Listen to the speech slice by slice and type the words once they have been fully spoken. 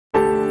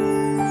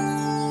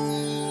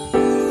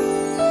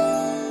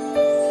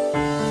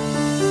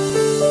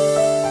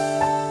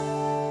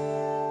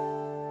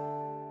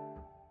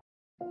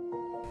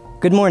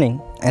Good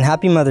morning and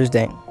happy Mother's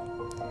Day.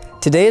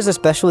 Today is a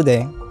special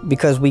day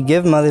because we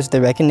give mothers the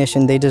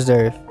recognition they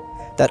deserve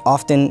that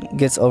often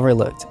gets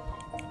overlooked.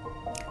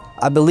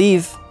 I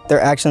believe their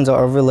actions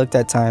are overlooked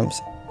at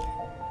times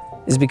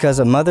is because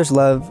a mother's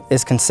love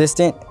is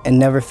consistent and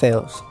never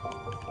fails.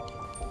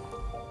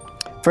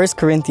 1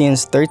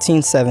 Corinthians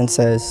 13:7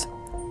 says,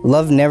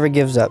 "Love never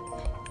gives up,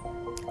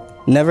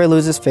 never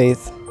loses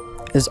faith,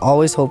 is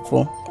always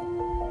hopeful,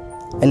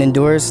 and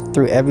endures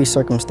through every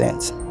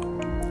circumstance."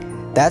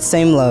 That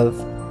same love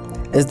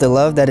is the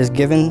love that is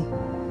given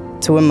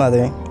to a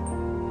mother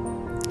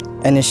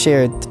and is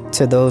shared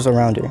to those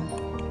around her.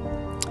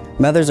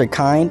 Mothers are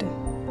kind,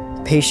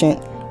 patient,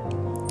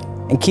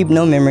 and keep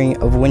no memory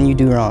of when you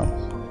do wrong.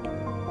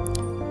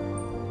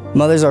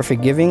 Mothers are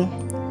forgiving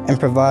and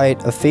provide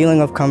a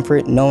feeling of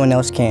comfort no one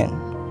else can.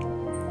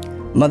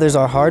 Mothers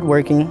are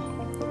hardworking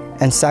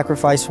and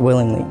sacrifice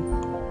willingly.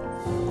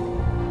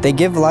 They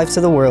give life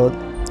to the world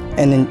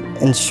and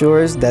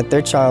ensures that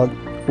their child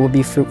will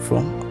be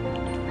fruitful.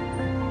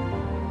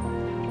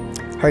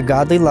 Her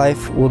godly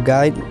life will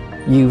guide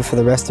you for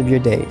the rest of your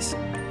days.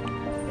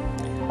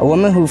 A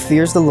woman who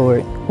fears the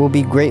Lord will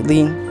be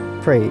greatly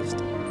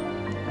praised.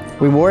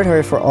 Reward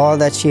her for all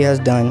that she has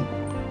done.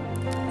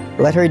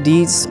 Let her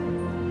deeds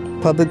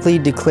publicly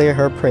declare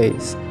her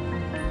praise.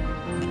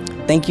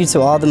 Thank you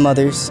to all the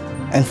mothers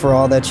and for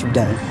all that you've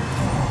done.